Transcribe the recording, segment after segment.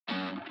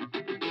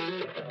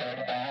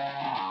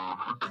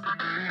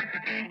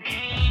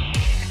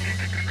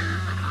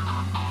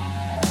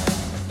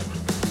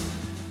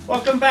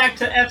Welcome back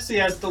to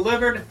FCS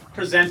Delivered,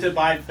 presented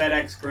by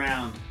FedEx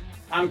Ground.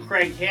 I'm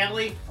Craig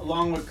Haley,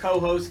 along with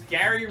co-host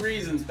Gary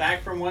Reasons,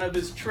 back from one of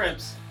his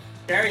trips.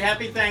 Gary,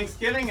 happy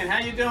Thanksgiving, and how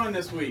you doing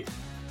this week?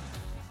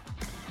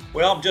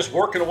 Well, I'm just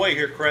working away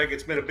here, Craig.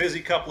 It's been a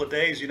busy couple of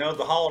days. You know,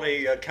 the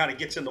holiday kind of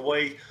gets in the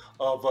way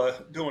of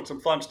doing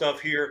some fun stuff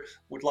here.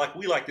 We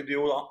like to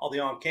do all the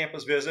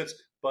on-campus visits,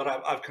 but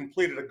I've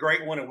completed a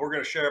great one, and we're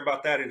going to share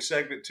about that in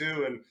segment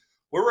two. And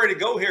we're ready to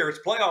go here. It's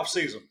playoff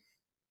season.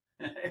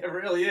 It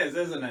really is,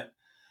 isn't it?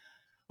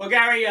 Well,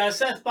 Gary,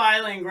 Seth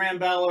Biley and Graham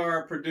Bell are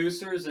our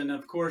producers, and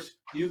of course,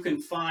 you can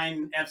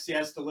find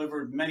FCS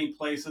Delivered many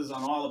places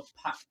on all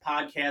the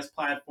podcast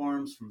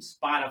platforms, from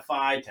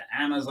Spotify to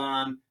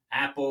Amazon,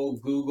 Apple,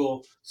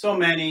 Google, so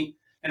many.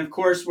 And of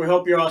course, we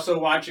hope you're also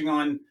watching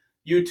on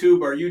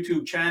YouTube, our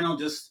YouTube channel.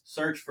 Just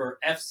search for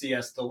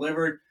FCS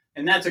Delivered,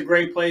 and that's a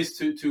great place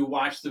to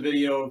watch the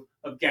video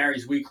of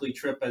Gary's weekly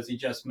trip, as he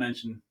just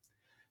mentioned.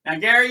 Now,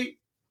 Gary,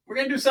 we're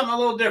going to do something a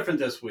little different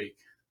this week.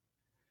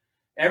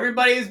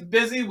 Everybody is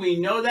busy. We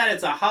know that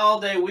it's a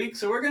holiday week,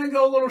 so we're going to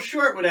go a little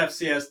short with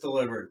FCS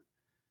Delivered.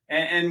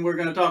 And we're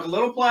going to talk a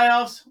little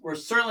playoffs. We're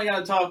certainly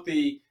going to talk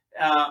the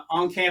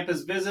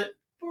on-campus visit,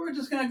 but we're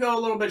just going to go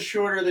a little bit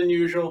shorter than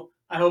usual.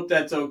 I hope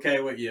that's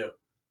okay with you.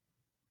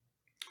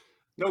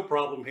 No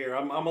problem here.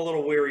 I'm a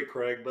little weary,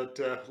 Craig, but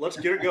let's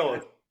get it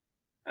going.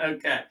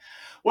 Okay.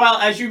 Well,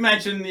 as you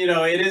mentioned,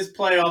 it is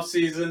playoff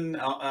season.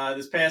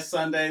 This past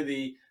Sunday,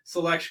 the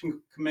selection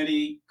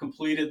committee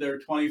completed their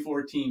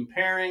 2014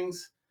 pairings.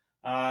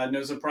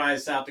 No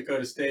surprise, South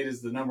Dakota State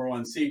is the number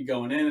one seed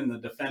going in and the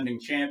defending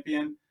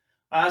champion.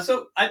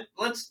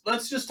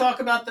 Let's just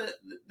talk about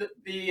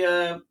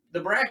the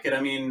bracket.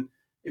 I mean,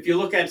 if you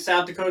look at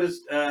South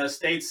Dakota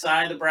State's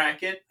side of the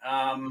bracket,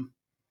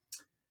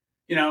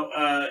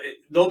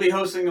 they'll be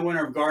hosting the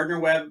winner of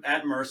Gardner-Webb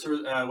at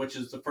Mercer, which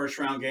is the first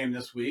round game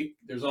this week.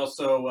 There's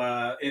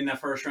also in the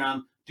first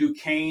round,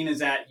 Duquesne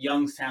is at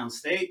Youngstown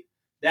State.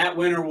 That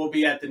winner will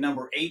be at the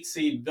number 8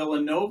 seed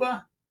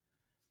Villanova.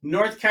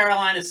 North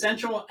Carolina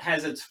Central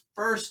has its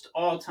first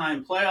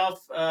all-time playoff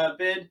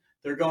bid.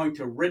 They're going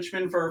to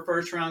Richmond for a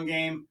first-round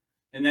game,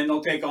 and then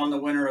they'll take on the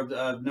winner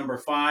of number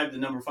 5, the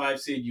number 5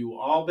 seed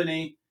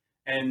UAlbany.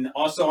 And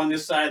also on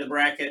this side of the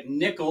bracket,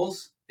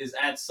 Nichols is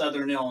at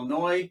Southern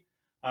Illinois.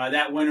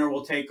 That winner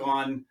will take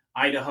on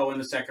Idaho in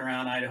the second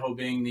round, Idaho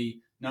being the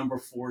number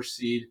 4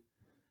 seed.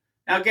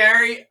 Now,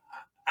 Gary,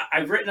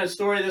 I've written a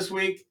story this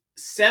week.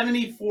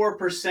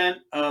 74%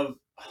 of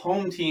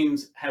home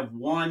teams have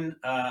won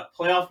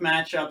playoff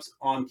matchups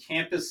on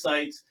campus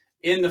sites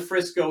in the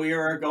Frisco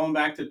era, going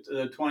back to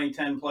the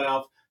 2010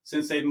 playoff,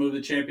 since they've moved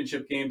the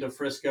championship game to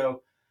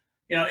Frisco.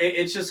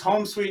 It's just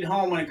home sweet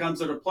home when it comes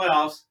to the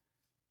playoffs.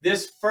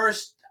 This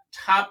first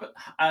top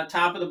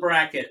of the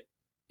bracket,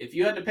 if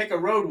you had to pick a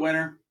road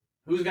winner,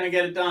 who's going to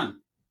get it done?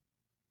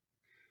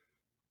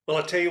 Well,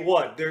 I tell you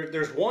what,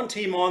 there's one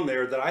team on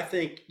there that I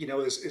think,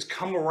 is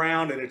come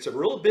around, and it's a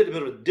real bit of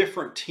a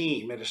different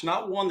team. And it's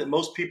not one that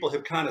most people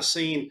have kind of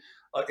seen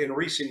in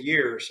recent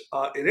years.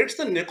 And it's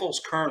the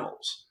Nichols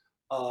Colonels.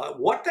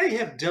 What they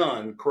have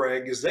done,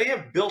 Craig, is they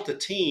have built a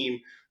team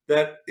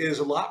that is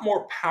a lot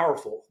more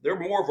powerful. They're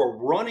more of a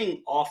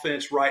running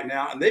offense right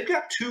now. And they've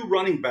got 2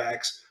 running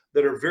backs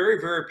that are very,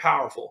 very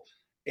powerful.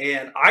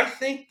 And I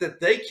think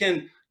that they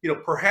can,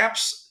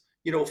 perhaps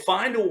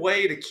find a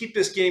way to keep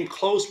this game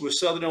close with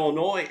Southern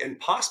Illinois and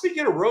possibly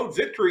get a road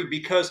victory,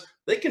 because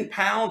they can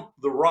pound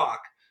the rock.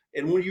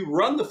 And when you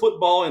run the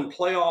football in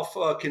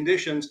playoff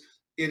conditions,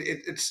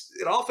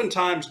 it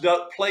oftentimes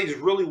plays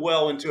really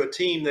well into a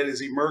team that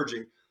is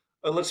emerging.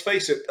 Let's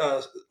face it,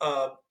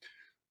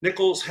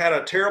 Nichols had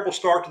a terrible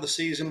start to the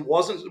season,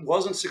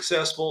 wasn't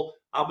successful.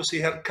 Obviously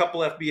had a couple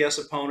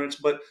FBS opponents,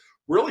 but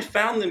really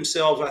found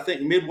themselves, I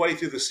think, midway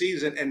through the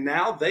season, and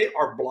now they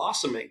are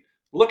blossoming.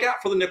 Look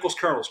out for the Nichols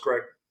Colonels,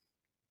 Craig.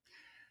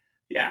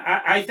 Yeah,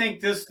 I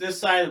think this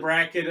side of the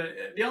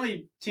bracket, the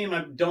only team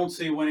I don't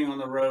see winning on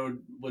the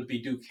road would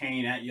be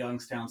Duquesne at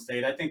Youngstown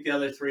State. I think the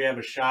other 3 have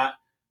a shot,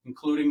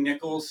 including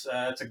Nichols.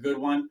 It's a good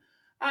one.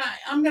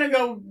 I'll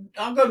go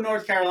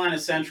North Carolina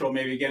Central,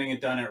 maybe getting it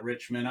done at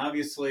Richmond.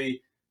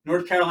 Obviously,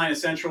 North Carolina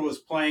Central was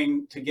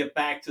playing to get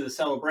back to the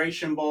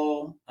Celebration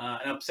Bowl.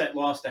 An upset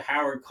loss to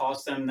Howard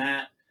cost them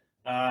that.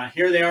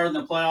 Here they are in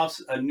the playoffs,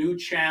 a new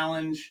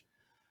challenge.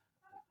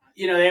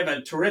 They have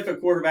a terrific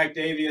quarterback,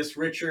 Davius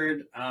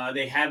Richard.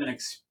 They have an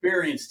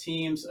experienced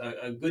teams,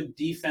 a good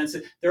defense.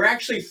 They're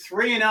actually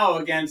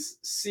 3-0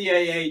 against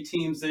CAA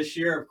teams this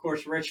year. Of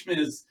course, Richmond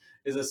is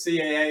a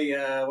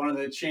CAA, one of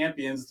the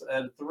champions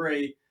at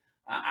 3.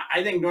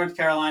 I think North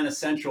Carolina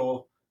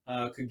Central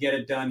could get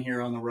it done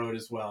here on the road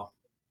as well.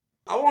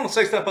 I want to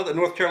say something about the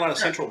North Carolina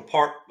Central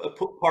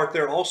part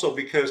there also,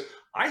 because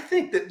I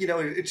think that,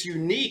 it's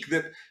unique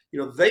that,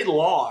 they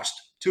lost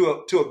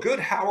to a good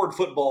Howard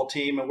football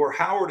team, and where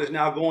Howard is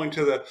now going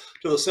to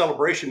the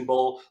Celebration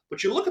Bowl.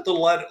 But you look at the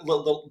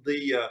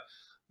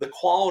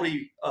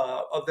quality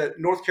of that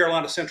North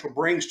Carolina Central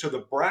brings to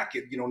the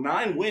bracket.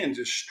 9 wins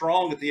is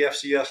strong at the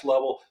FCS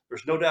level.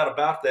 There's no doubt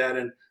about that.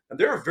 And and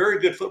they're a very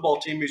good football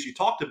team, as you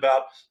talked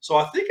about. So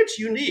I think it's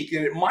unique,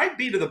 and it might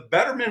be to the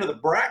betterment of the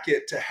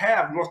bracket to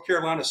have North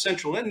Carolina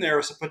Central in there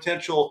as a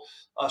potential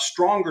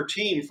stronger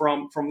team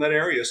from that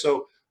area.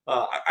 So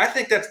I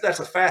think that's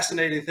a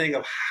fascinating thing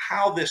of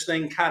how this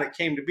thing kind of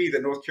came to be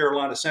that North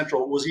Carolina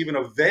Central was even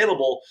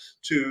available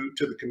to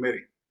the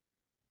committee.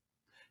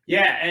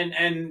 Yeah, and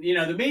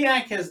the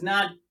MEAC has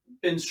not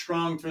been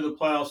strong through the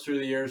playoffs through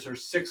the years. They're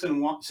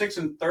 6-1,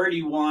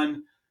 6-31.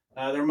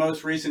 Their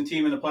most recent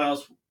team in the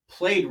playoffs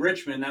played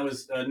Richmond. That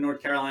was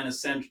North Carolina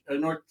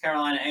North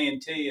Carolina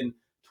A&T in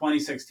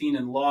 2016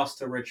 and lost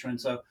to Richmond.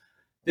 So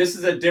this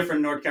is a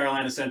different North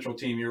Carolina Central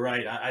team. You're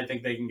right. I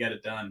think they can get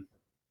it done.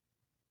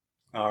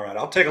 All right,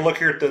 I'll take a look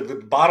here at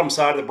the bottom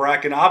side of the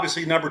bracket.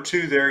 Obviously, number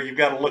two there, you've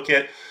got to look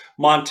at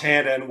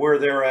Montana and where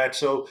they're at.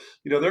 So,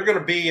 they're going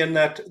to be in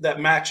that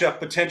matchup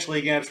potentially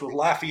against with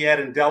Lafayette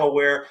and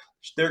Delaware.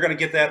 They're going to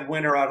get that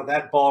winner out of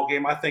that ball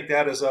game. I think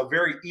that is a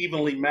very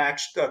evenly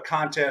matched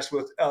contest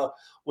with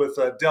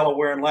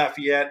Delaware and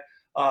Lafayette.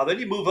 Then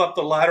you move up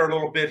the ladder a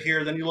little bit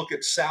here. Then you look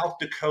at South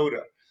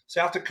Dakota.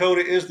 South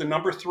Dakota is the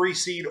number 3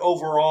 seed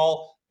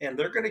overall, and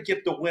they're going to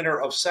get the winner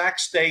of Sac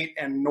State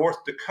and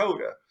North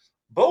Dakota.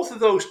 Both of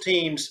those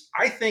teams,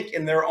 I think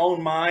in their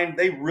own mind,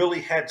 they really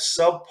had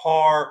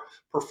subpar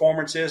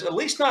performances, at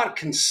least not a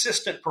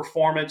consistent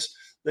performance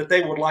that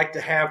they would like to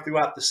have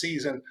throughout the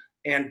season.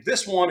 And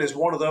this one is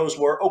one of those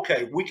where,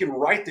 okay, we can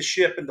right the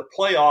ship in the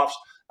playoffs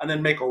and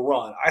then make a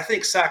run. I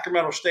think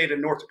Sacramento State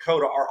and North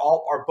Dakota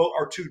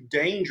are two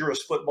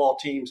dangerous football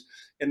teams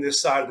in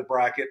this side of the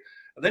bracket.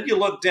 And then you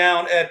look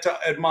down at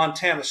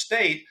Montana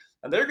State,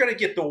 and they're going to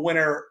get the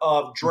winner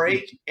of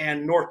Drake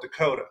and North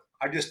Dakota.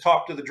 I just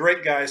talked to the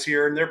Drake guys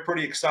here, and they're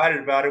pretty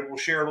excited about it. We'll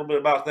share a little bit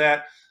about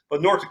that.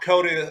 But North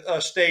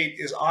Dakota State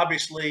is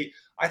obviously,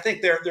 I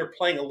think they're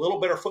playing a little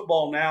better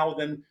football now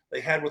than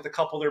they had with a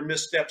couple of their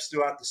missteps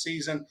throughout the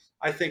season.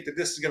 I think that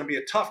this is going to be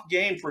a tough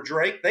game for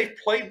Drake. They've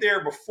played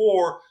there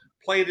before,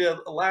 played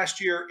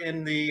last year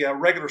in the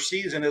regular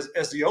season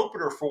as the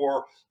opener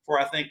for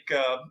I think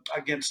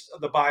against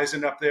the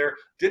Bison up there.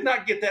 Did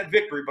not get that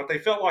victory, but they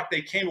felt like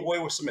they came away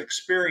with some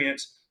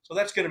experience. So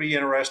that's going to be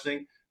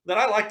interesting. Then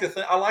I like this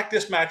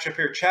matchup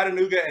here,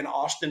 Chattanooga and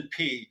Austin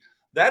Peay.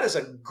 That is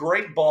a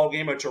great ball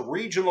game. It's a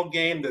regional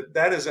game.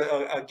 That is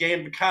a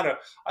game kind of.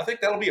 I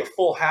think that'll be a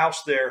full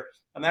house there,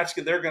 and that's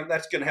going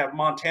to have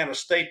Montana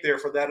State there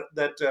for that.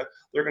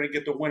 They're going to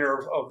get the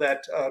winner of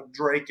that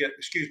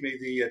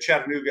the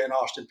Chattanooga and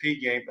Austin Peay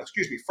game.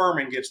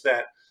 Furman gets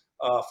that.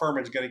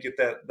 Furman's going to get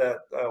that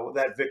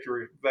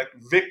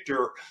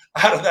victor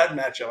out of that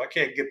matchup. I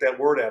can't get that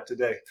word out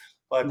today.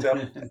 But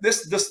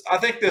I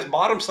think this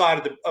bottom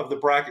side of the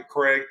bracket,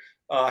 Craig,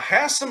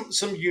 has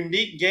some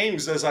unique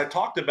games, as I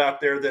talked about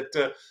there,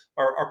 that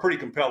are pretty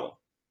compelling.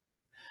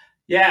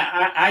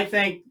 Yeah, I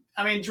think.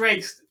 I mean,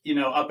 Drake's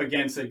up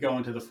against it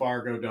going to the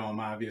Fargo Dome,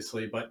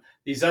 obviously, but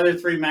these other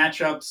 3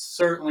 matchups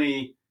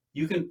certainly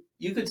you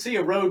could see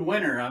a road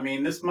winner. I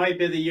mean, this might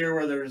be the year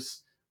where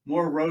there's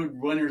more road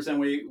winners than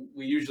we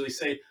usually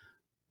say.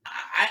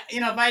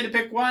 If I had to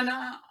pick one.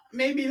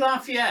 Maybe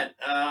Lafayette.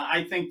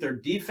 I think their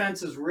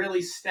defense is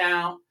really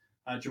stout.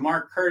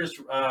 Jamar Curtis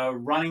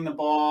running the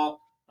ball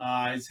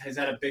has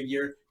had a big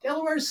year.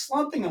 Delaware's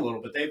slumping a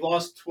little bit. They've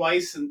lost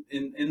twice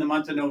in the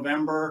month of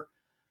November.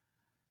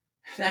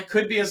 That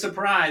could be a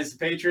surprise. The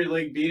Patriot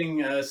League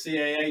beating a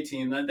CAA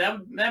team.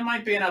 That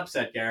might be an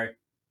upset, Gary.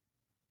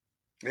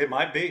 It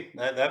might be.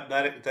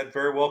 That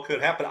very well could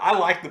happen. I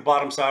like the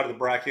bottom side of the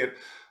bracket.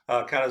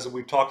 Kind of as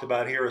we've talked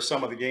about here, are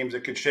some of the games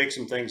that could shake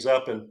some things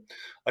up, and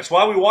that's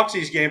why we watch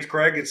these games,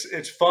 Craig.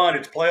 It's fun.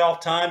 It's playoff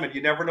time, and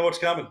you never know what's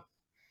coming.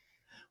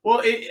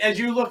 Well, as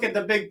you look at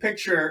the big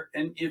picture,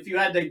 and if you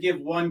had to give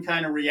one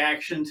kind of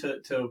reaction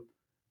to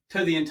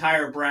the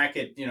entire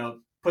bracket,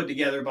 put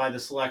together by the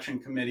selection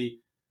committee,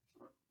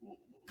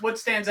 what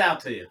stands out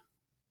to you?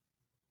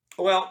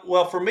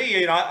 Well, for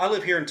me, I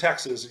live here in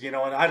Texas, and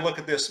I look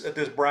at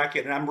this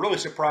bracket, and I'm really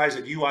surprised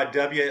that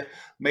UIW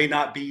may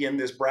not be in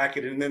this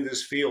bracket and in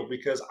this field,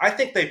 because I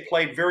think they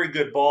played very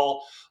good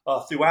ball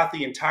throughout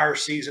the entire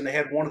season. They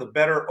had one of the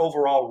better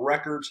overall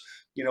records,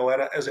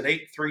 as an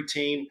 8-3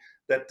 team.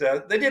 That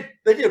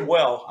they did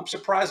well. I'm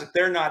surprised that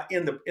they're not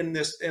in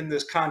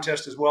this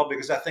contest as well,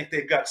 because I think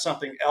they've got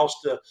something else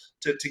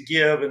to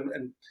give.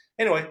 And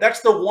anyway,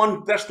 that's the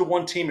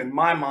one team in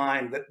my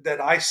mind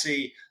that I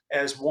see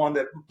as one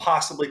that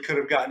possibly could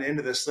have gotten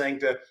into this thing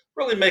to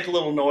really make a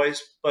little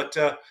noise. But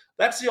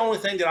that's the only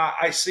thing that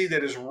I see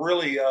that is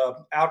really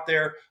out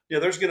there.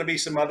 There's going to be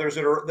some others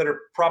that are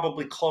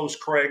probably close,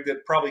 Craig,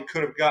 that probably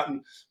could have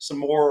gotten some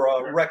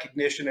more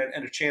recognition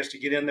and a chance to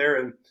get in there.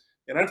 And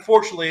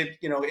unfortunately,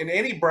 in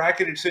any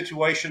bracketed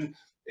situation,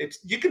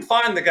 you can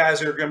find the guys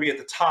that are going to be at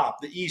the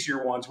top, the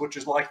easier ones, which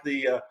is like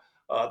the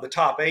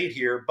top 8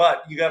 here.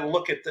 But you got to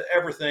look at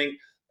everything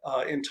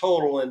in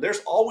total, and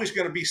there's always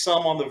going to be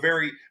some on the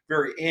very,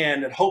 very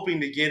end and hoping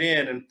to get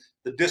in, and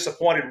the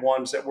disappointed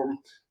ones that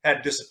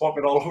had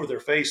disappointment all over their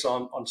face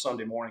on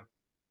Sunday morning.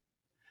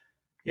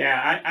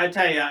 Yeah, I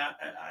tell you,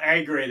 I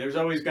agree. There's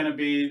always going to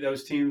be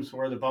those teams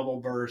where the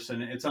bubble bursts,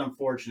 and it's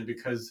unfortunate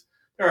because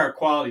there are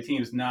quality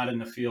teams not in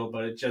the field,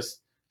 but it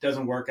just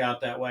doesn't work out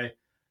that way.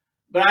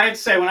 But I'd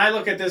say when I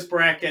look at this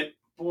bracket,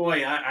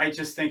 boy, I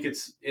just think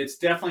it's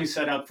definitely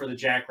set up for the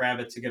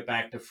Jackrabbits to get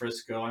back to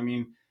Frisco. I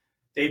mean,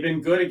 they've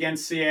been good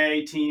against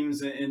CAA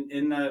teams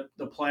in the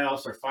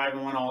playoffs. They're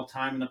 5-1 all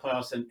time in the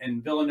playoffs,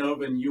 and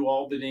Villanova and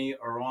UAlbany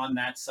are on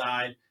that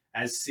side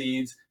as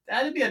seeds.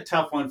 That'd be a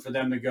tough one for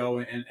them to go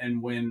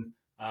and win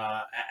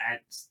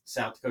at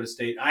South Dakota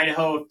State.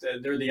 Idaho,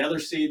 if they're the other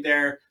seed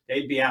there,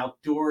 they'd be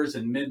outdoors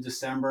in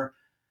mid-December.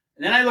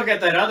 And then I look at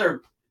that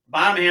other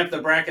bottom half of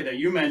the bracket that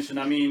you mentioned.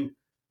 I mean,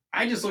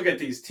 I just look at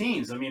these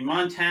teams. I mean,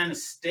 Montana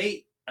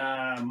State,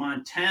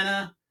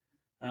 Montana,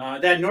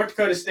 that North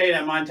Dakota State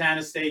at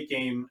Montana State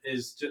game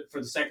is just, for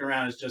the second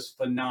round is just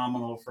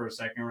phenomenal for a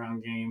second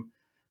round game.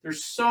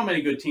 There's so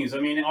many good teams. I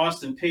mean,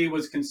 Austin Peay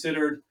was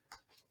considered,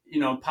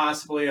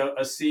 possibly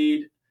a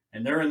seed,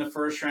 and they're in the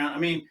first round. I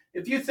mean,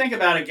 if you think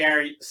about it,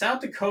 Gary,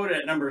 South Dakota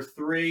at number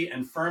 3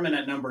 and Furman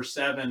at number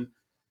 7,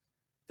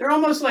 they're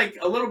almost like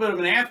a little bit of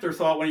an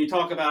afterthought when you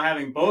talk about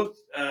having both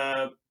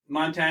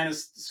Montana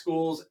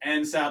schools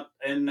and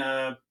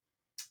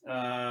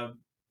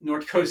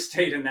North Dakota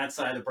State in that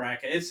side of the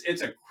bracket.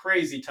 It's a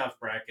crazy tough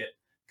bracket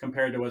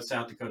compared to what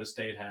South Dakota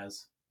State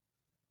has.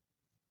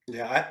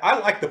 Yeah, I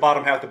like the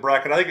bottom half of the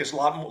bracket. I think it's a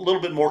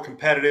little bit more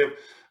competitive.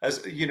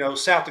 As you know,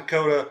 South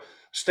Dakota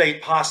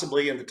State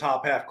possibly in the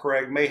top half.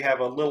 Craig may have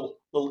a little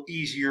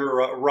easier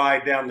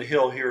ride down the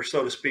hill here,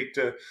 so to speak,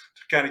 to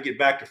kind of get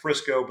back to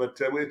Frisco. But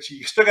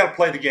you still got to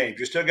play the games.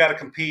 You still got to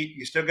compete.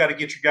 You still got to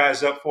get your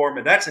guys up for them,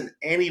 and that's in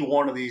any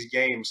one of these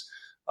games.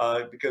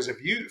 Because if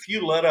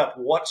you let up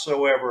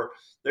whatsoever,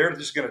 they're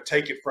just going to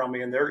take it from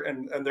you, and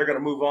they're going to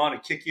move on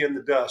and kick you in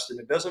the dust.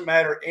 And it doesn't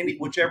matter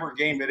whichever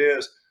game it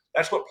is.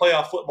 That's what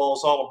playoff football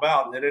is all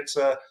about, and it's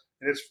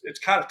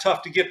kind of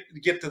tough to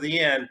get to the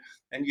end,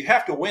 and you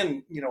have to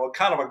win, a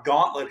kind of a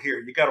gauntlet here.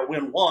 You got to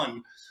win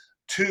 1,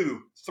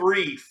 2,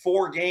 3,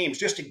 4 games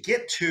just to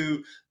get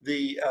to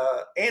the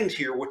end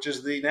here, which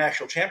is the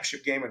national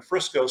championship game in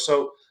Frisco.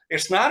 So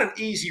it's not an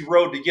easy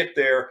road to get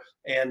there,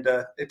 and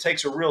it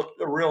takes a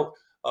real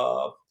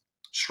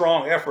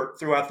strong effort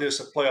throughout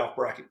this playoff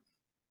bracket.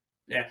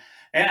 Yeah,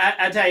 and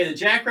I tell you, the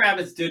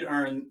Jackrabbits did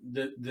earn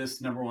this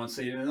number 1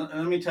 seed, and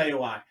let me tell you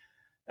why.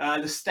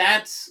 The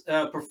Stats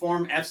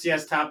Perform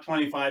FCS Top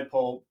 25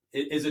 poll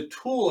is a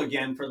tool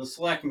again for the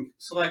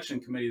selection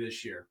committee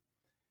this year.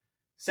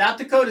 South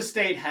Dakota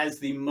State has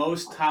the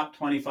most top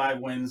 25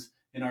 wins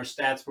in our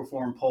Stats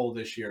Perform poll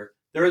this year.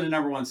 They're the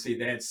number 1 seed.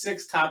 They had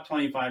 6 top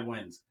 25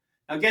 wins.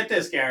 Now get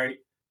this, Gary.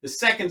 The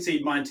second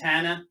seed,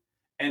 Montana,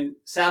 and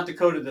South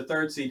Dakota, the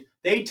third seed,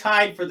 they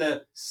tied for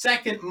the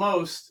second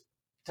most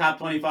top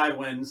 25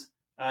 wins.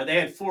 They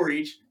had 4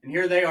 each, and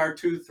here they are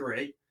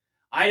 2-3.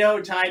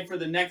 Idaho tied for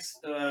the next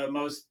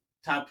most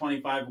top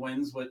 25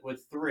 wins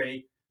with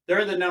 3.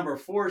 They're the number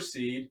 4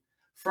 seed.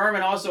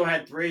 Furman also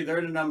had 3.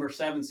 They're the number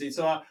 7 seed.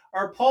 So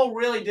our poll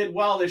really did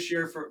well this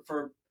year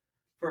for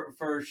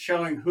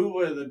showing who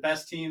were the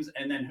best teams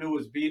and then who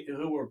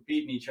were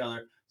beating each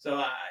other.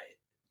 So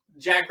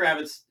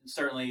Jackrabbits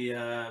certainly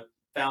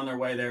found their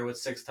way there with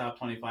 6 top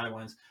 25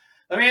 wins.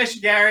 Let me ask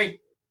you, Gary,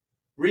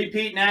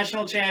 repeat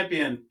national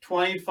champion,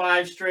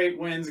 25 straight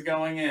wins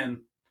going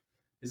in.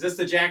 Is this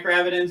the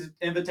Jackrabbit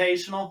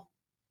Invitational?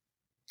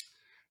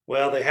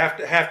 Well, they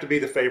have to be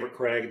the favorite,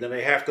 Craig. Then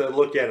they have to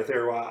look at it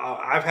there.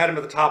 I've had them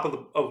at the top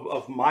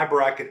of my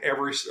bracket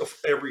every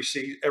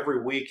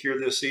week here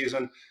this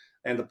season,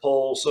 and the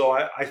poll. So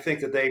I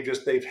think that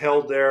they've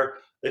held there.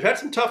 They've had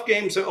some tough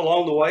games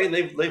along the way, and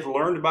they've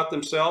learned about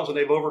themselves, and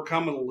they've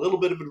overcome a little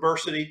bit of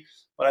adversity.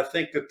 But I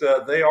think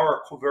that they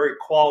are a very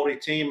quality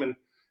team, and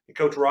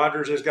Coach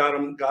Rogers has got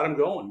them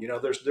going.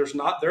 There's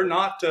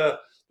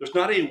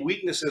not any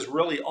weaknesses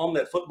really on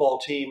that football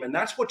team, and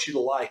that's what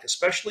you like,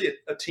 especially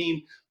a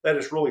team that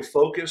is really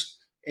focused.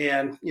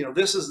 And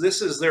this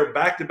is their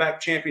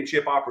back-to-back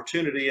championship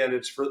opportunity, and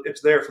it's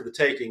there for the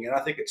taking. And I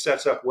think it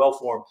sets up well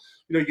for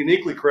them.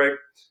 Uniquely, Craig.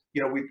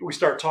 We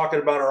start talking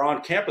about our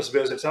on-campus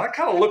visits, and I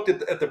kind of looked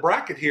at the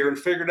bracket here and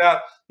figured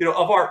out,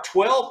 of our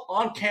 12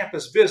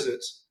 on-campus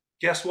visits,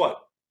 guess what?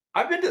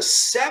 I've been to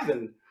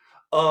 7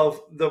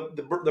 of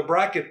the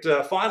bracket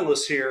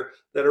finalists here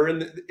that are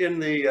in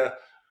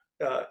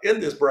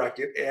this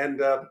bracket, and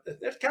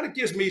that kind of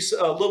gives me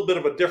a little bit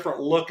of a different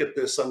look at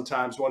this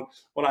sometimes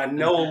when I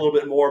know a little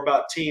bit more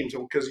about teams,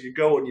 because you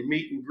go and you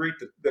meet and greet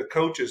the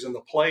coaches and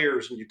the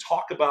players, and you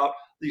talk about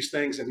these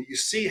things, and you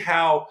see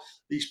how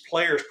these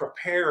players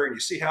prepare, and you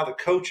see how the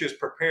coaches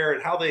prepare,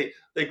 and how they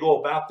go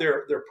about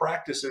their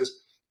practices.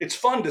 It's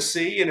fun to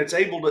see, and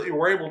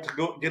we're able to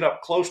go get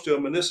up close to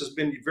them. And this has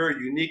been very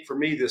unique for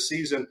me this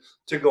season,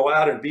 to go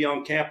out and be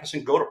on campus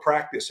and go to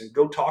practice and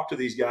go talk to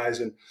these guys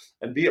and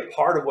be a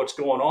part of what's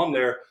going on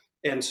there.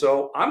 And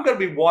so I'm going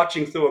to be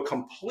watching through a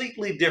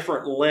completely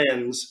different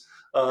lens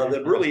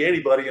than really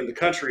anybody in the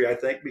country, I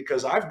think,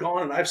 because I've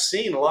gone and I've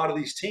seen a lot of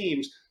these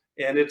teams,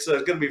 and it's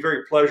going to be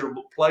very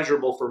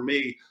pleasurable for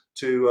me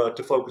to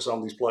focus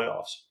on these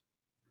playoffs.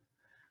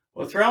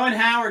 Well, throw in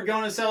Howard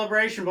going to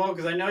Celebration Bowl,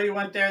 because I know you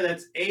went there.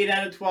 That's 8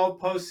 out of 12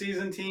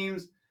 postseason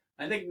teams.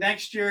 I think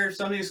next year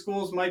some of these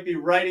schools might be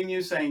writing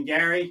you saying,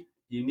 Gary,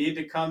 you need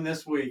to come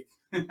this week.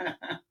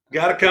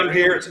 Got to come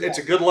here. It's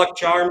a good luck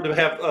charm to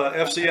have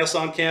FCS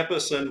on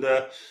campus, and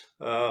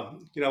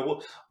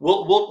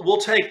we'll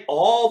take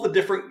all the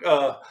different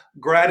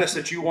gratis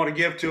that you want to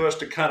give to us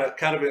to kind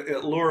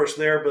of lure us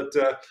there, but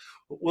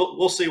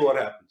we'll see what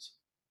happens.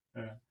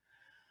 Yeah.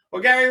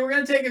 Well, Gary, we're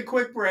going to take a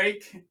quick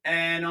break,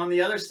 and on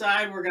the other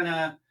side, we're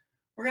gonna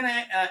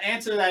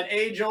answer that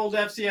age-old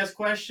FCS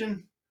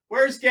question: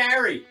 where's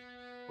Gary?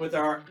 With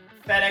our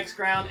FedEx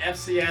Ground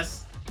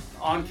FCS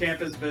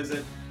on-campus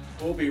visit.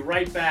 We'll be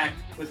right back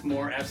with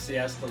more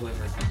FCS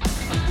Delivered.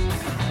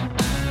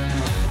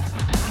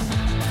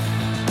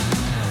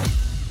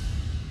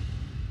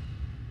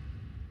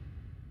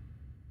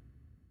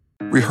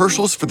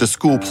 Rehearsals for the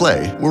school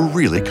play were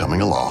really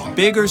coming along.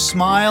 Bigger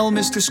smile,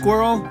 Mr.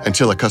 Squirrel?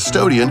 Until a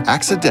custodian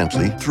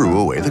accidentally threw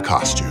away the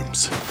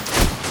costumes.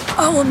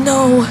 Oh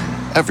no.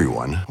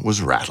 Everyone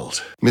was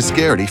rattled. Miss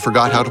Garrity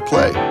forgot how to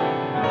play.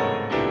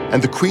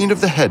 And the Queen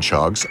of the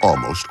Hedgehogs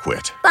almost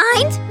quit.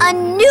 Find a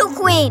new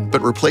queen!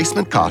 But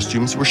replacement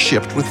costumes were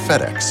shipped with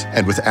FedEx.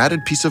 And with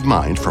added peace of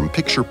mind from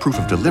picture proof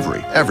of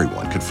delivery,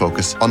 everyone could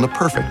focus on the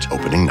perfect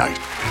opening night.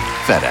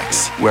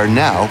 FedEx, where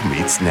now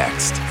meets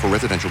next. For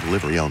residential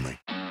delivery only.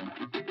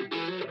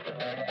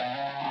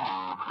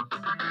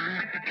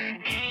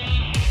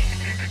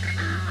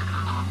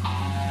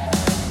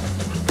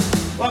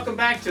 Welcome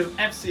back to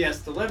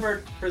FCS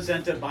Delivered,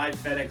 presented by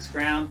FedEx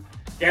Ground.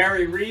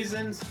 Gary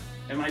Reasons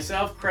and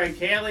myself, Craig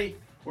Haley.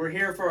 We're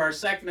here for our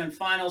second and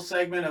final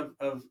segment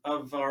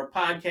of our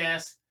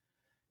podcast.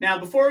 Now,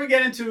 before we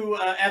get into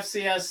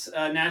FCS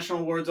National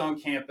Awards on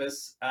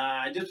Campus,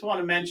 I just want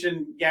to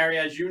mention, Gary,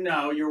 as you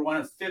know, you're one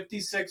of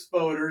 56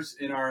 voters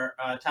in our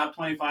top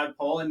 25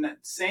 poll, and that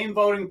same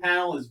voting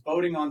panel is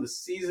voting on the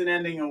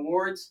season-ending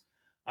awards.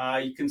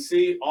 You can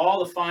see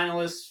all the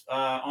finalists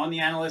on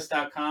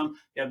theanalyst.com.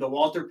 You have the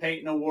Walter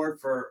Payton Award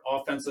for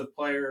Offensive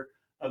Player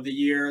of the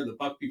Year, the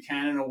Buck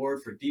Buchanan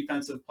Award for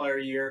Defensive Player of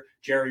the Year,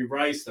 Jerry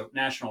Rice, the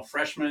National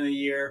Freshman of the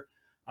Year,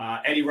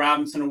 Eddie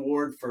Robinson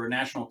Award for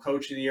National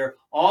Coach of the Year.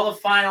 All the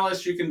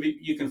finalists,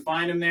 you can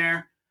find them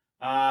there.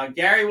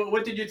 Gary,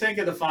 what did you think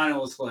of the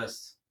finalist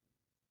list?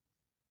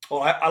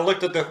 Well, I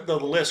looked at the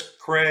list,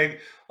 Craig,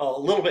 a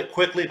little bit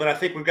quickly, but I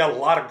think we've got a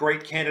lot of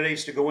great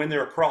candidates to go in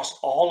there across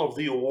all of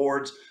the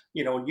awards.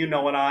 And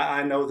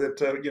I know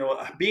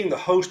that, being the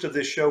host of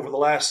this show for the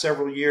last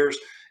several years,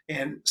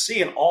 and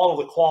seeing all of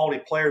the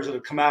quality players that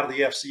have come out of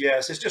the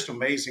FCS, it's just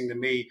amazing to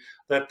me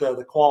that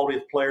the quality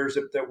of players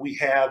that we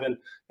have, and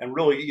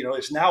really,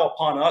 it's now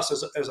upon us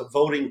as a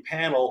voting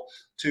panel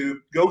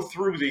to go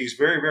through these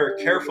very, very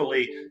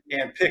carefully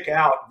and pick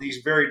out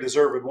these very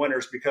deserved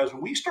winners. Because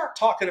when we start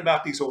talking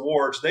about these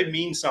awards, they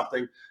mean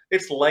something.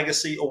 It's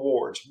legacy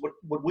awards.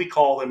 What we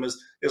call them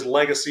is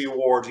legacy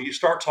awards. And you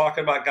start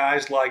talking about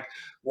guys like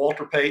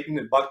Walter Payton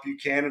and Buck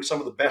Buchanan, some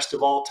of the best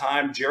of all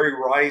time, Jerry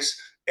Rice,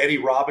 Eddie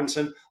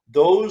Robinson.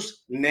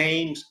 Those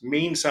names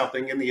mean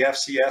something in the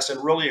FCS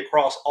and really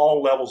across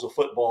all levels of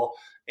football.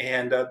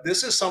 And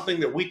this is something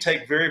that we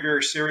take very,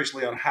 very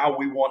seriously on how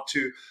we want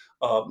to,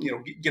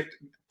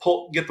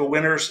 get the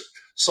winners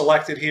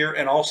selected here,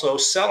 and also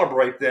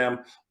celebrate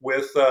them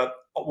with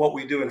what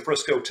we do in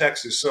Frisco,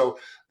 Texas. So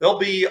they'll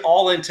be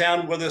all in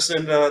town with us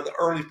in the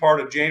early part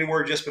of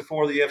January, just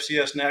before the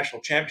FCS National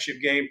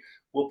Championship game.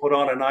 We'll put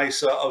on a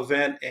nice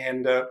event,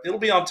 and it'll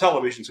be on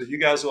television, so you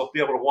guys will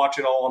be able to watch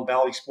it all on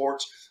Valley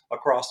Sports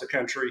across the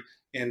country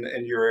in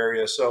your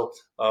area. So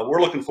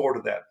we're looking forward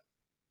to that.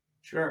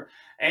 Sure.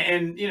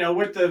 And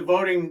with the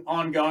voting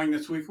ongoing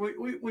this week,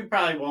 we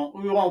probably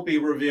won't be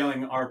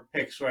revealing our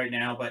picks right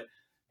now, but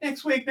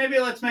next week maybe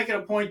let's make it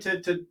a point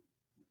to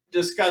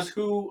discuss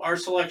who our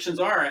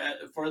selections are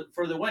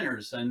for the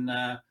winners, and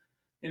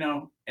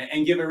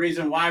and give a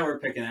reason why we're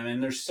picking them.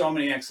 And there's so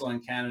many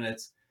excellent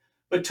candidates.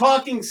 But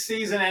talking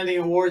season-ending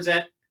awards,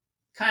 that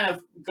kind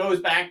of goes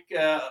back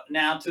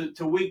now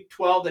to week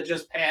 12 that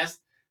just passed.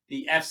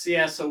 The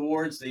FCS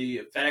awards,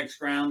 the FedEx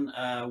Ground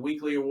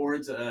weekly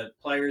awards,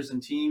 players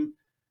and team.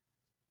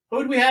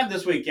 Who do we have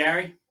this week,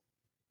 Gary?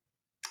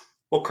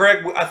 Well,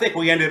 Craig, I think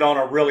we ended on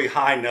a really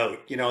high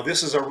note.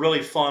 This is a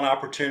really fun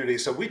opportunity.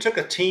 So we took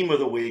a team of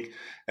the week,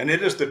 and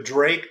it is the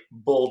Drake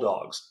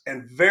Bulldogs.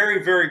 And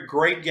very, very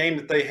great game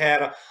that they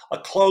had, a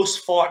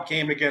close-fought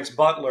game against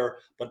Butler,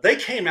 but they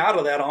came out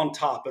of that on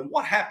top. And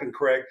what happened,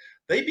 Craig?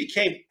 They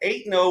became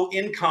 8-0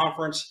 in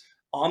conference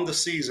on the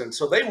season.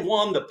 So they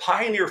won the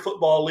Pioneer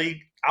Football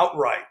League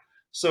outright.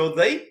 So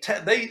they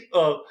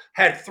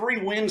had 3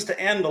 wins to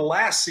end the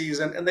last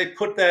season, and they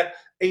put that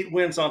 8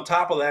 wins on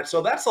top of that.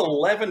 So that's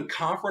 11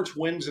 conference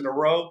wins in a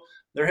row.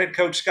 Their head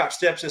coach, Scott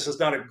Stepsis, has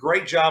done a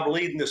great job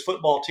leading this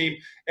football team.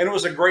 And it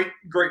was a great,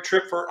 great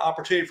trip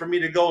opportunity for me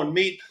to go and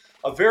meet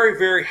a very,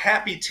 very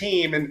happy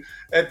team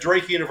at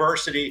Drake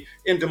University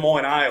in Des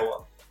Moines,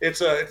 Iowa.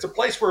 it's a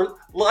place where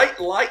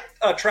light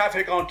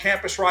traffic on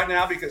campus right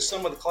now because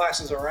some of the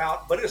classes are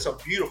out, but it's a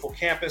beautiful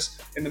campus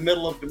in the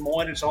middle of Des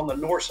Moines. It's on the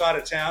north side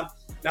of town.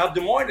 Now,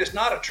 Des Moines is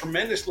not a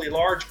tremendously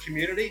large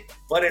community,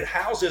 but it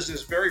houses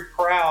this very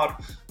proud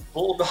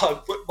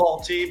Bulldog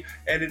football team,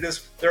 and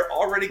they're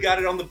already got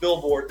it on the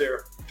billboard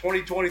there.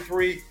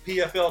 2023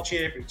 PFL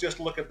champions. Just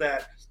look at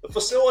that. The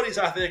facilities,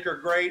 I think, are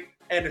great.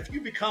 And if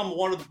you become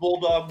one of the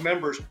Bulldog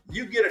members,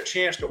 you get a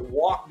chance to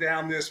walk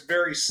down this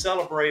very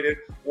celebrated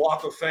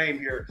Walk of Fame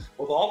here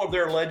with all of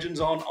their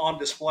legends on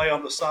display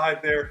on the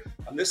side there.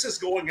 And this is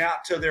going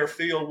out to their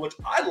field, which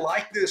I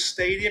like this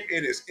stadium.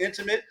 It is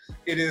intimate.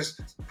 It is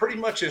pretty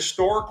much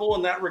historical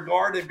in that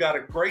regard. They've got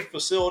a great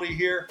facility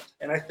here.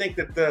 And I think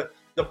that the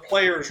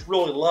players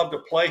really love to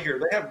play here.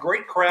 They have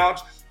great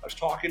crowds. I was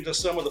talking to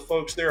some of the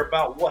folks there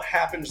about what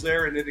happens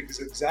there, and it is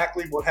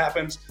exactly what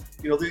happens.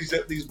 You know,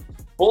 these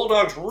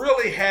Bulldogs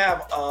really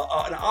have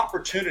an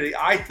opportunity,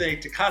 I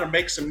think, to kind of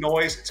make some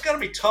noise. It's going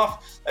to be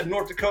tough at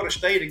North Dakota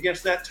State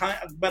against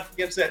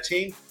that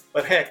team.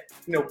 But heck,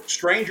 you know,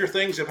 stranger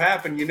things have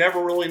happened. You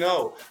never really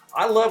know.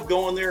 I love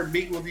going there and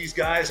meeting with these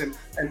guys and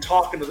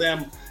talking to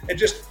them and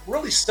just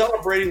really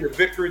celebrating the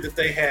victory that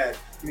they had.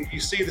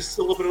 You see this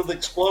a little bit of the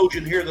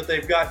explosion here that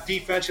they've got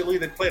defensively.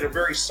 They played a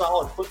very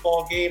solid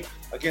football game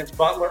against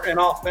Butler, and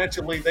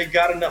offensively, they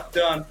got enough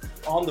done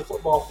on the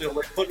football field.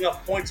 They put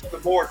enough points on the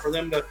board for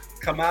them to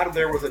come out of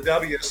there with a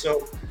W.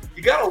 So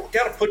you got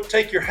to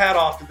take your hat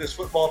off to this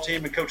football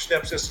team and Coach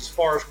Stepsis as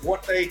far as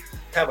what they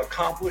have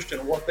accomplished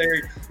and what they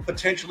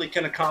potentially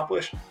can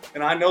accomplish.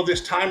 And I know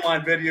this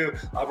timeline video,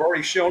 I've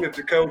already shown it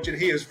to Coach, and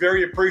he is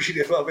very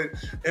appreciative of it.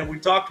 And we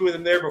talked with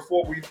him there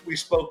before we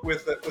spoke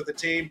with the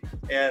team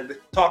and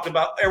talked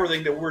about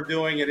everything that we're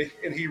doing,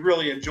 and he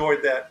really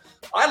enjoyed that.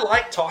 I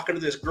like talking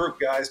to this group,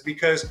 guys,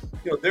 because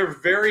you know they're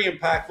very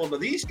impactful. Now,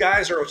 these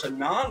guys are a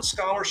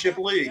non-scholarship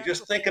league.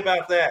 Just think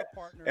about that.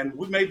 And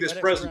we made this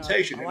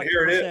presentation, and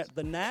here it is.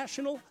 The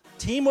National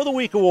Team of the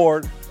Week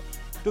Award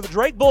to the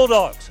Drake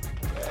Bulldogs.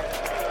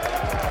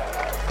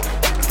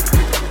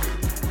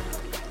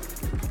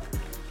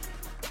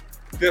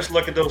 Just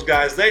look at those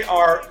guys. They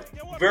are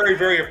very,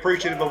 very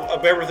appreciative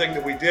of everything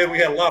that we did. We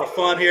had a lot of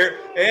fun here,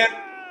 and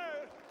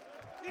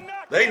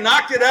they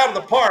knocked it out of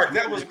the park.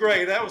 That was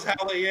great. That was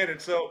how they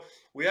ended. So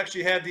we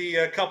actually had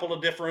the couple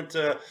of different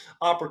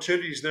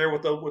opportunities there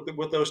with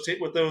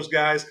those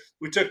guys.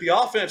 We took the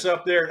offense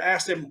up there and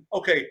asked them,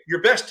 okay,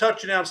 your best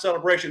touchdown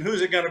celebration,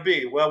 who's it going to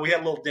be? Well, we had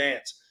a little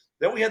dance.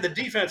 Then we had the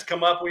defense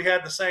come up. We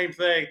had the same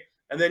thing.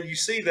 And then you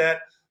see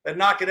that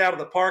knock it out of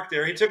the park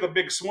there. He took a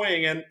big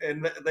swing,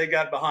 and they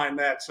got behind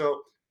that.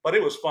 So, but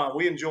it was fun.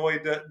 We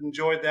enjoyed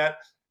that.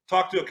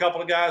 Talked to a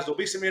couple of guys. There'll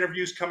be some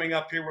interviews coming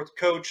up here with the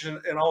coach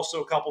and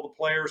also a couple of the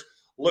players.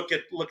 Look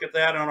at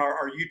that on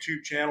our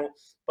YouTube channel.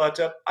 But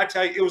I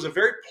tell you, it was a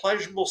very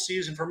pleasurable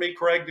season for me,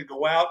 Craig, to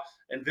go out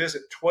and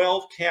visit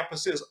 12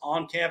 campuses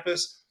on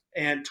campus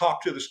and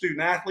talk to the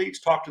student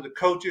athletes, talk to the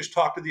coaches,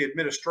 talk to the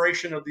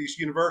administration of these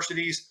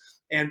universities,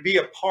 and be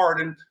a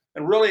part. And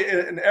really,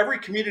 in every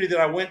community that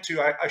I went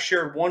to, I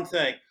shared one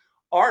thing.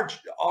 Our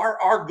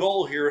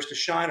goal here is to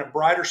shine a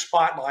brighter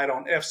spotlight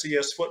on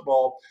FCS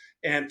football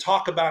and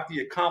talk about the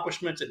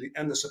accomplishments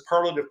and the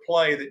superlative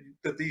play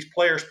that these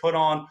players put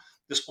on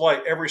display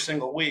every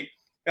single week.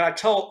 And I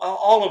tell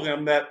all of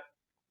them that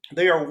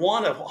they are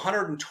one of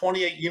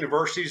 128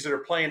 universities that are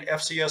playing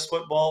FCS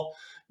football.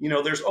 You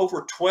know, there's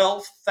over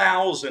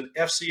 12,000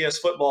 FCS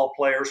football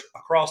players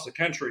across the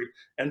country,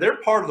 and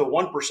they're part of the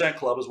 1%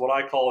 club is what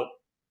I call it.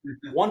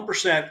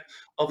 1%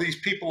 of these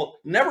people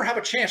never have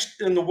a chance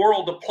in the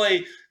world to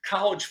play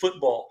college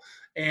football.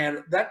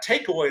 And that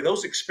takeaway,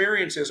 those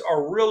experiences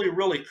are really,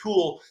 really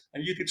cool.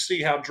 And you could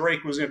see how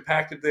Drake was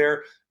impacted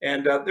there.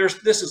 And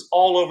this is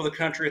all over the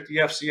country at the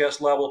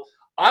FCS level.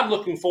 I'm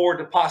looking forward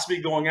to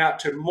possibly going out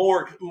to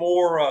more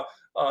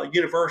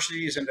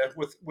universities and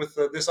with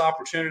this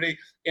opportunity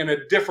in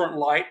a different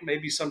light.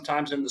 Maybe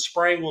sometimes in the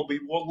spring we'll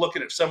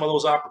looking at some of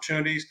those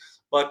opportunities.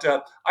 But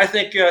I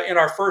think in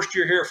our first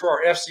year here for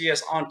our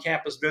FCS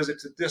on-campus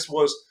visits, that this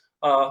was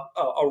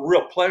a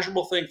real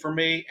pleasurable thing for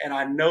me. And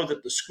I know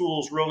that the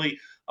schools really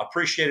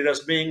appreciated us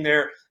being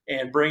there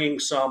and bringing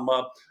some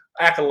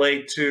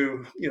accolade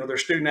to their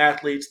student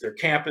athletes, their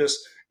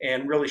campus,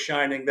 and really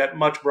shining that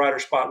much brighter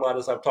spotlight,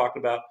 as I've talked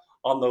about,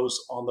 on those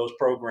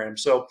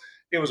programs. So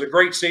it was a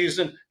great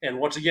season. And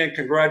once again,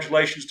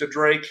 congratulations to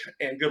Drake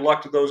and good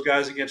luck to those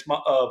guys against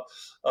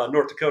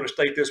North Dakota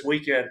State this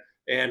weekend.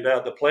 And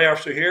the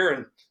playoffs are here,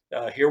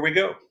 and here we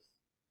go.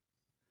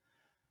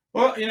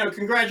 Well,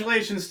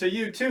 congratulations to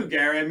you too,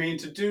 Gary. I mean,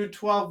 to do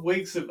 12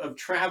 weeks of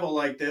travel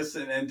like this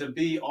and to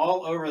be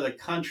all over the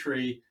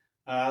country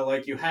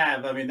like you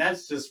have, I mean,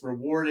 that's just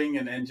rewarding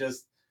and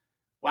just,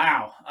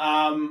 wow.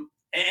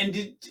 And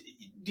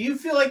do you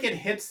feel like it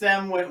hits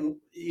them when,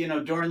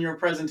 during your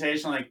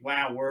presentation, like,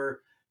 wow, we're,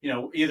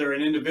 either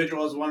an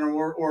individual as one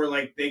or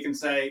like they can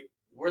say,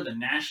 we're the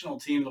national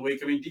team of the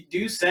week. I mean, do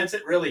you sense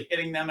it really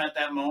hitting them at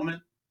that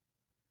moment?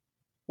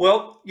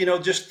 Well,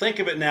 just think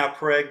of it now,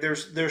 Craig.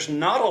 There's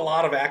not a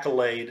lot of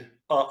accolade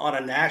on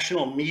a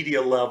national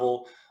media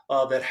level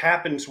that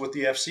happens with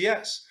the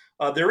FCS.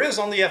 There is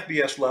on the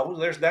FBS level.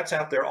 That's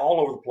out there all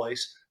over the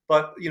place.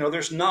 But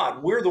there's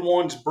not. We're the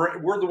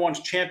ones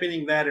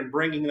championing that and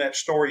bringing that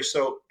story.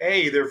 So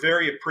A, they're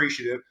very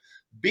appreciative.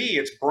 B,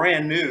 it's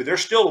brand new. They're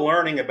still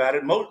learning about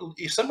it.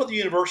 Some of the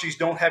universities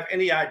don't have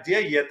any idea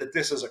yet that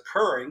this is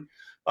occurring.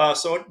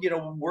 So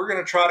we're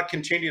going to try to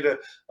continue to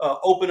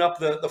open up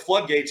the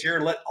floodgates here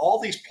and let all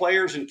these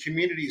players and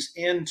communities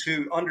in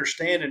to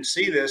understand and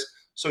see this.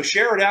 So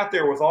share it out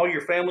there with all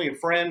your family and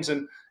friends,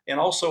 and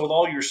also with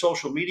all your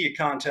social media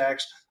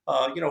contacts.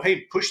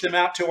 Hey, push them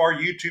out to our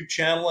YouTube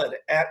channel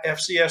at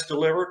FCS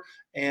Delivered,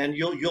 and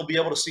you'll be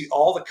able to see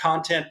all the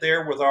content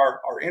there with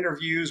our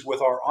interviews,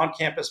 with our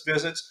on-campus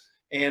visits.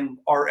 And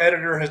our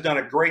editor has done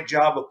a great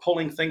job of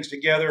pulling things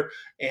together.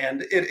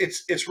 And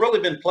it's really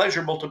been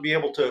pleasurable to be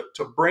able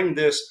to bring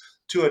this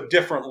to a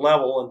different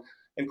level.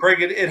 And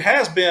Craig, it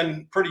has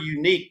been pretty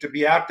unique to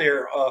be out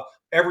there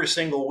every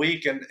single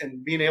week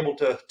and being able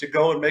to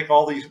go and make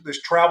all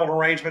these travel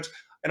arrangements.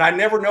 And I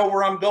never know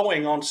where I'm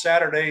going on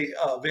Saturday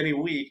of any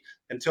week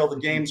until the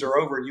games are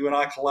over. You and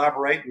I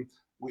collaborate, and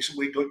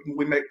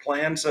we make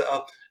plans,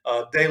 a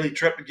daily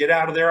trip to get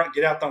out of there,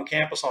 get out on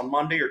campus on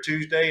Monday or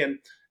Tuesday.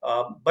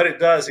 But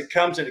it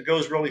comes and it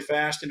goes really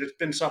fast. And it's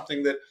been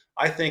something that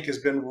I think has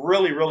been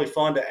really, really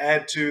fun to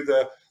add to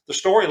the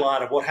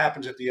storyline of what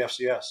happens at the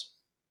FCS.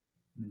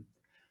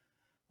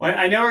 Well,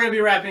 I know we're going to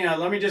be wrapping up.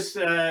 Let me just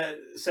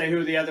say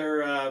who the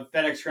other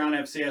FedEx Crown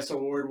FCS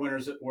Award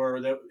winners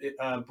were.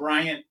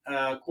 Bryant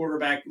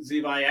quarterback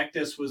Zevi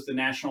Ektis was the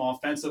National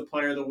Offensive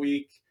Player of the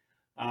Week.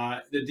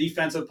 The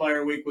Defensive Player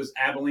of the Week was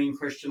Abilene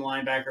Christian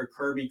linebacker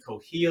Kirby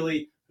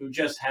Cohealy, who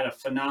just had a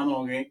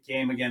phenomenal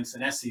game against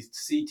an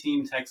SEC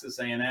team, Texas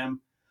A&M.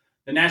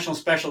 The National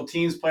Special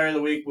Teams Player of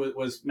the Week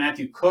was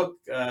Matthew Cook,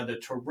 the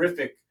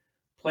terrific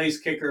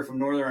place kicker from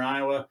Northern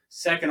Iowa,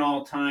 second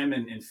all-time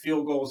in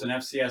field goals in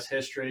FCS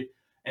history.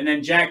 And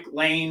then Jack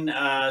Lane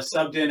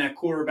subbed in at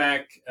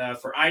quarterback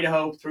for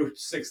Idaho, threw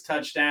 6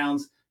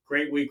 touchdowns.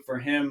 Great week for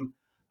him.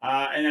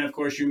 And then, of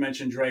course, you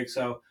mentioned Drake.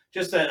 So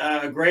just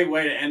a great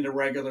way to end a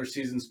regular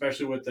season,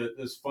 especially with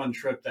this fun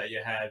trip that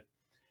you had.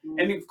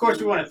 And, of course,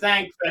 we want to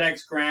thank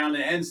FedEx Ground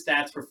and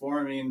Stats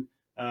Performing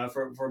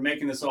for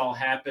making this all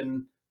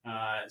happen.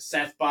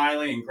 Seth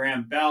Biley and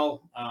Graham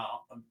Bell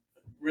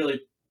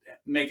really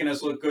making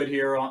us look good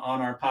here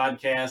on our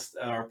podcast,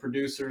 our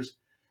producers.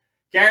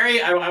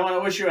 Gary, I want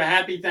to wish you a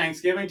happy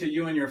Thanksgiving to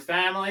you and your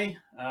family.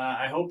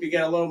 I hope you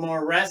get a little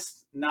more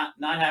rest, not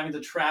having to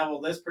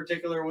travel this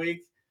particular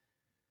week.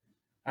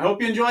 I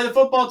hope you enjoy the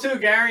football too,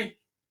 Gary.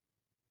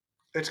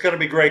 It's going to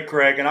be great,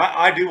 Craig. And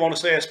I do want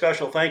to say a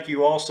special thank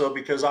you also,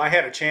 because I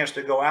had a chance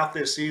to go out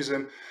this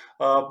season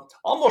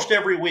almost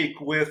every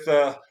week with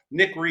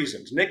Nick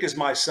Reasons. Nick is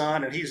my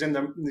son, and he's in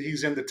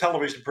the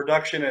television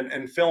production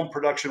and film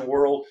production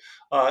world.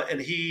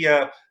 And he,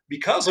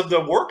 because of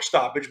the work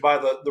stoppage by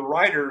the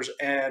writers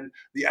and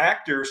the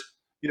actors,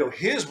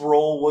 his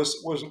role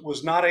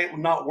was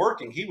not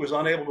working. He was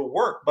unable to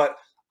work. But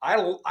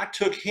I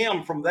took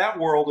him from that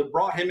world and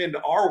brought him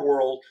into our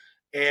world,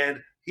 and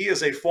he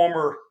is a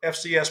former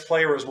FCS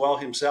player as well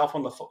himself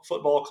on the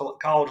football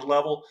college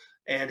level,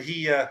 and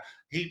he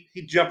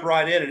jumped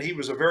right in, and he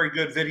was a very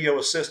good video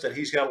assistant.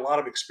 He's got a lot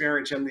of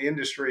experience in the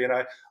industry, and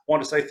I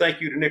want to say thank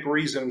you to Nick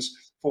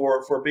Reasons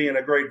for being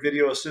a great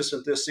video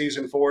assistant this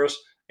season for us.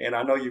 And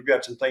I know you've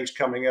got some things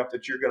coming up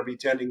that you're going to be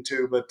tending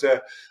to, but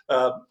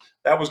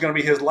that was going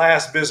to be his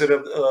last visit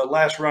of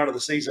last run of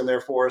the season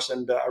there for us,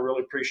 and I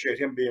really appreciate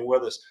him being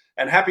with us.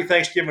 And happy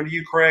Thanksgiving to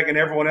you, Craig, and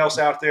everyone else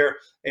out there.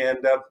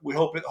 And we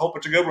hope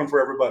it's a good one for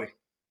everybody.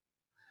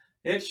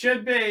 It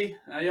should be.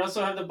 You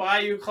also have the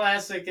Bayou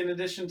Classic in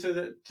addition to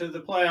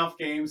the playoff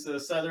games, the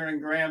Southern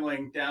and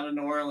Grambling down in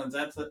New Orleans.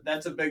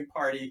 That's a big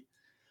party.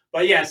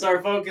 But yes,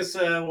 our focus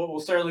will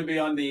certainly be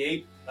on the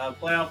 8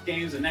 playoff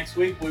games, and next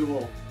week we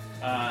will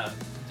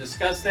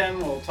discuss them.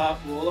 We'll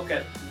look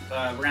at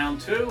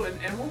round 2,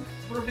 and we'll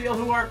reveal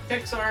who our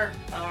picks are,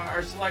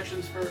 our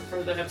selections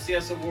for the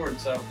FCS award.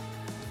 So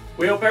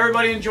we hope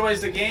everybody enjoys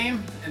the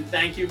game, and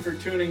thank you for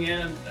tuning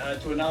in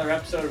to another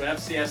episode of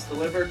FCS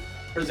Delivered,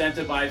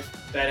 presented by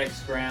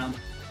FedEx Ground.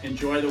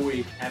 Enjoy the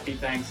week. Happy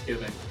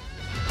Thanksgiving.